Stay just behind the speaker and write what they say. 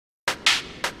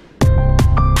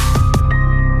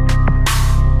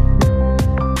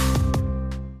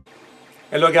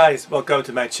Hello guys, welcome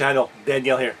to my channel.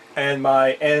 Daniel here and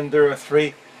my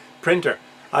Ender-3 printer.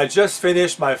 I just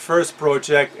finished my first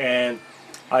project and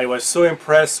I was so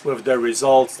impressed with the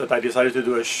results that I decided to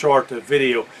do a short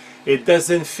video. It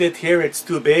doesn't fit here, it's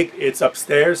too big, it's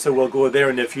upstairs, so we'll go there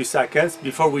in a few seconds.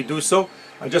 Before we do so,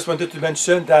 I just wanted to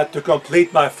mention that to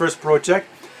complete my first project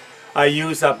I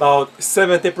used about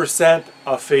 70%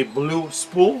 of a blue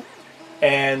spool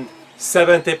and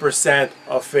 70%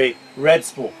 of a red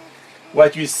spool.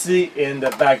 What you see in the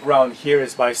background here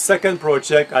is my second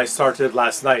project I started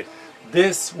last night.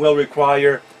 This will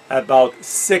require about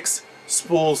 6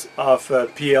 spools of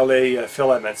PLA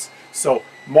filaments. So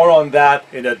more on that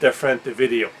in a different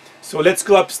video. So let's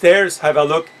go upstairs, have a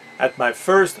look at my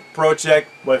first project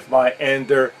with my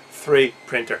Ender-3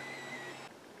 printer.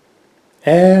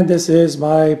 And this is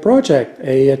my project,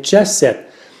 a chess set.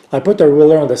 I put a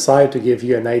ruler on the side to give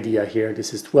you an idea here.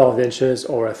 This is 12 inches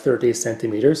or 30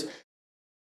 centimeters.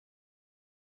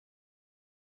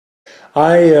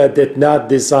 I did not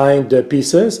design the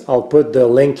pieces. I'll put the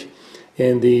link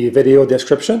in the video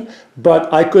description,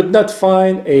 but I could not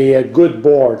find a good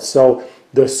board. So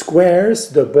the squares,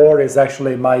 the board is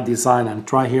actually my design. I'm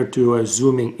trying here to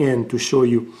zooming in to show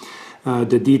you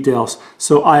the details.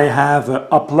 So I have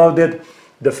uploaded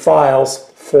the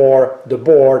files for the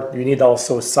board. You need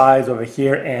also sides over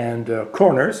here and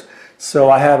corners. So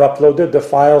I have uploaded the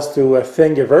files to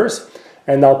Thingiverse,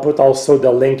 and I'll put also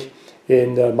the link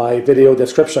in my video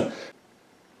description.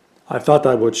 I thought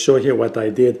I would show here what I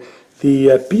did.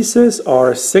 The pieces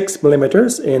are 6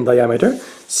 millimeters in diameter,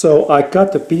 so I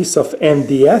cut a piece of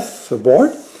MDF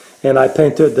board and I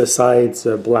painted the sides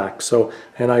black.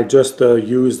 And I just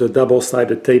used the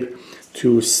double-sided tape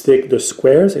to stick the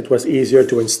squares. It was easier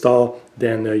to install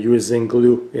than using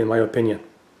glue, in my opinion.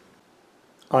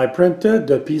 I printed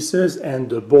the pieces and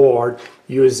the board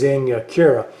using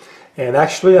Cura. And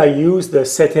actually I used the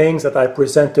settings that I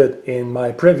presented in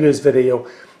my previous video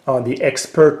on the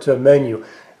expert menu.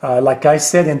 Like I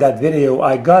said in that video,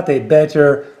 I got a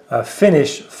better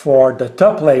finish for the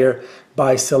top layer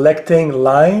by selecting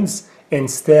lines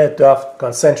instead of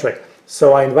concentric.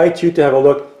 So I invite you to have a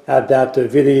look at that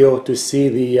video to see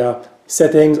the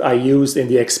settings I used in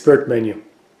the expert menu.